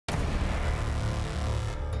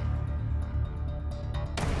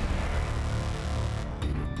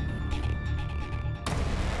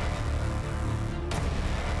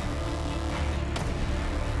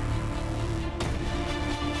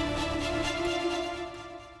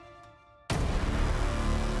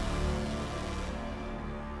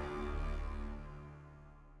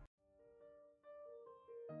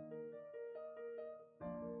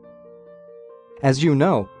As you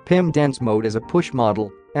know, PIM Dense Mode is a push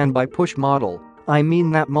model, and by push model, I mean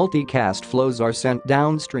that multicast flows are sent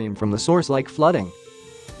downstream from the source like flooding.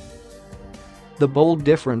 The bold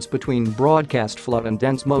difference between broadcast flood and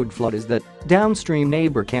dense mode flood is that downstream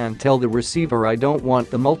neighbor can tell the receiver I don't want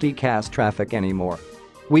the multicast traffic anymore.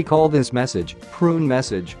 We call this message Prune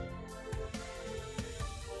message.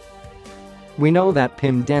 We know that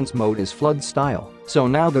PIM Dense Mode is flood style, so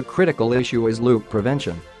now the critical issue is loop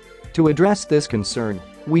prevention. To address this concern,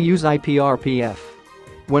 we use IPRPF.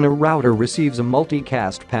 When a router receives a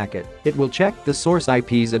multicast packet, it will check the source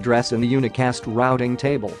IP's address in the unicast routing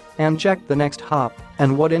table and check the next hop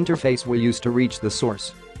and what interface we use to reach the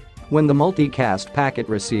source. When the multicast packet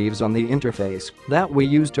receives on the interface that we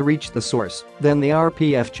use to reach the source, then the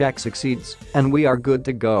RPF check succeeds and we are good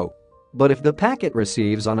to go. But if the packet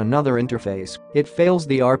receives on another interface, it fails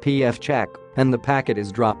the RPF check and the packet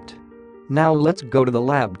is dropped. Now let's go to the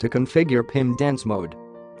lab to configure PIM Dense Mode.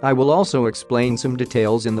 I will also explain some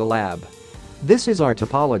details in the lab. This is our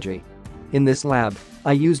topology. In this lab,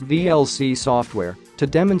 I used VLC software to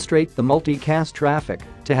demonstrate the multicast traffic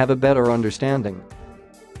to have a better understanding.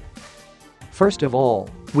 First of all,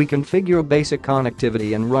 we configure basic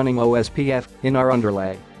connectivity and running OSPF in our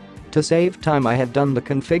underlay. To save time, I have done the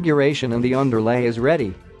configuration and the underlay is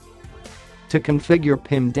ready. To configure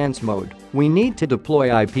PIM Dense Mode, we need to deploy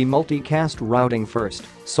IP multicast routing first,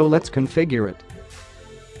 so let's configure it.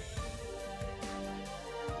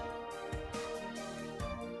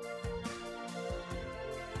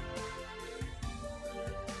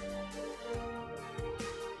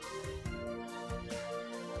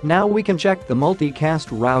 Now we can check the multicast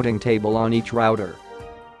routing table on each router.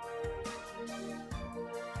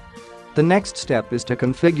 The next step is to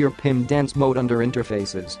configure PIM Dense Mode under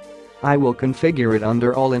interfaces. I will configure it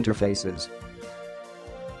under all interfaces.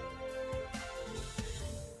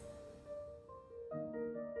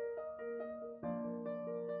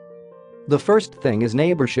 The first thing is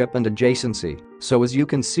neighborship and adjacency, so as you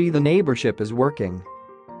can see the neighborship is working.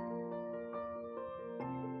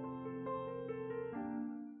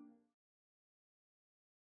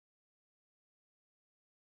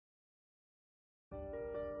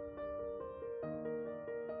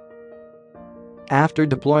 After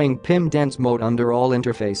deploying PIM Dense Mode under all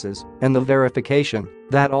interfaces and the verification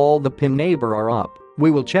that all the PIM neighbor are up,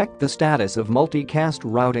 we will check the status of multicast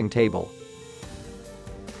routing table.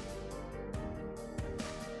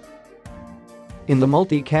 In the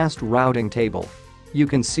multicast routing table, you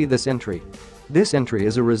can see this entry. This entry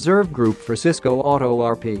is a reserve group for Cisco Auto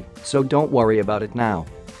RP, so don't worry about it now.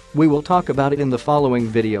 We will talk about it in the following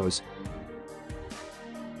videos.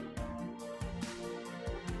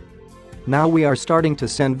 Now we are starting to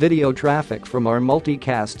send video traffic from our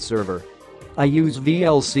multicast server. I use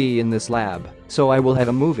VLC in this lab, so I will have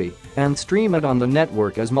a movie and stream it on the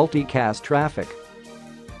network as multicast traffic.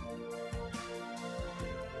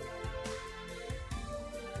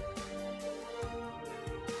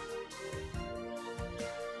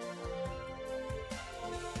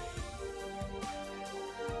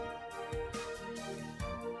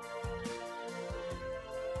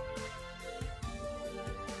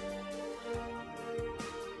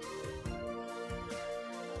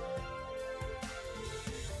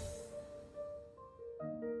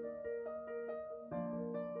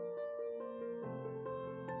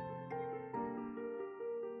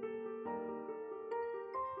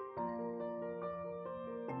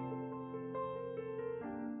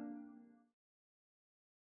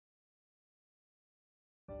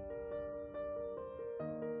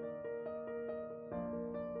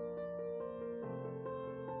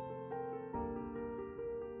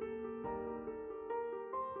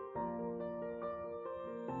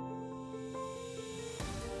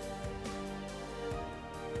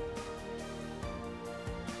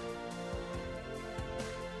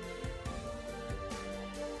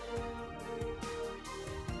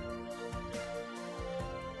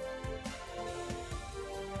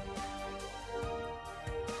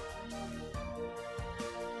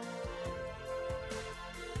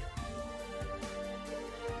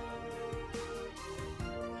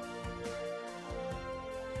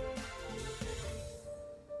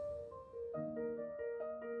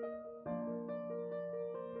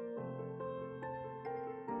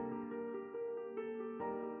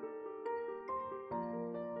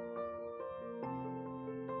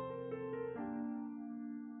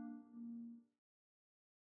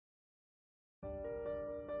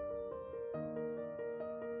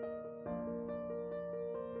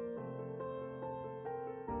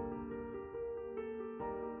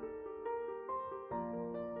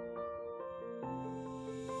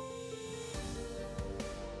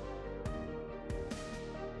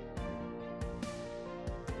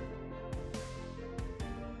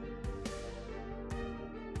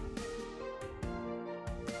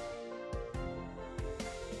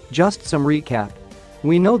 Just some recap.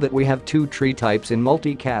 We know that we have two tree types in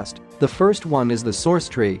multicast. The first one is the source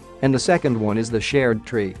tree, and the second one is the shared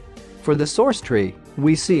tree. For the source tree,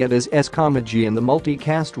 we see it as S,G in the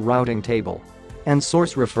multicast routing table. And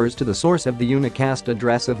source refers to the source of the unicast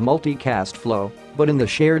address of multicast flow, but in the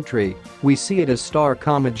shared tree, we see it as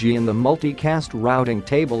 *G in the multicast routing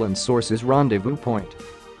table and source is rendezvous point.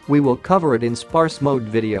 We will cover it in sparse mode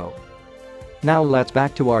video. Now let's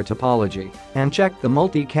back to our topology and check the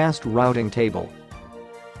multicast routing table.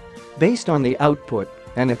 Based on the output,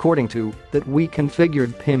 and according to that we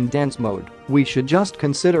configured PIM Dense Mode, we should just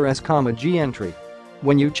consider S,G entry.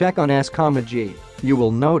 When you check on S,G, you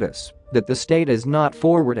will notice that the state is not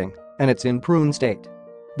forwarding and it's in prune state.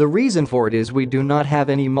 The reason for it is we do not have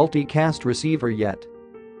any multicast receiver yet.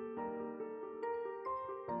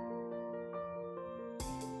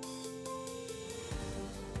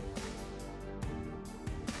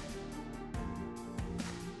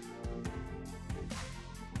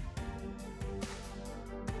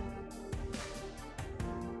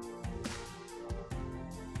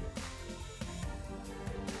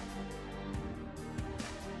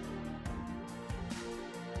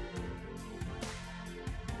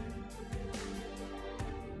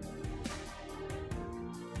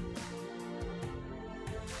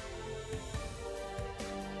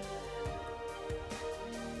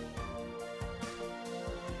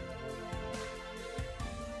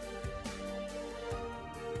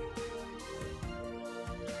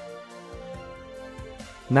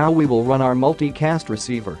 Now we will run our multicast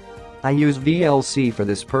receiver. I use VLC for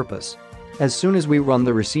this purpose. As soon as we run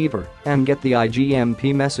the receiver and get the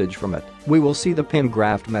IGMP message from it, we will see the PIM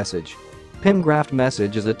graft message. PIM graft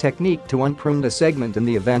message is a technique to unprune a segment in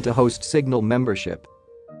the event a host signal membership.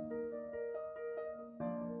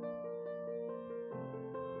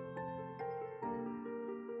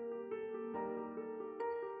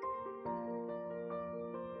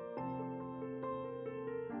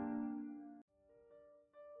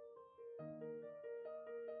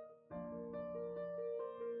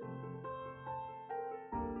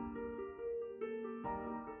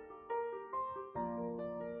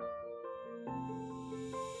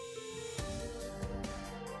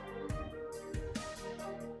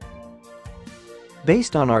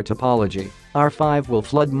 Based on our topology, R5 will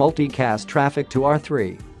flood multicast traffic to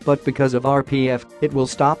R3, but because of RPF, it will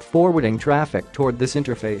stop forwarding traffic toward this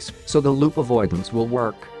interface, so the loop avoidance will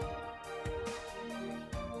work.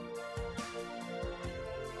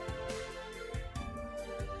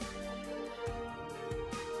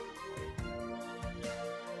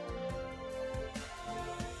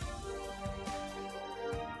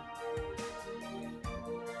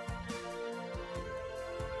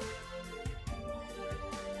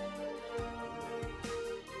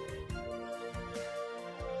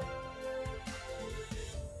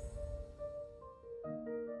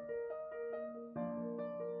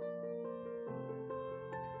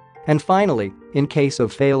 And finally, in case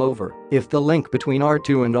of failover, if the link between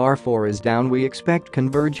R2 and R4 is down, we expect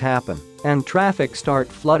converge happen and traffic start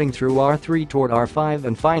flooding through R3 toward R5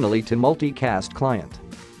 and finally to multicast client.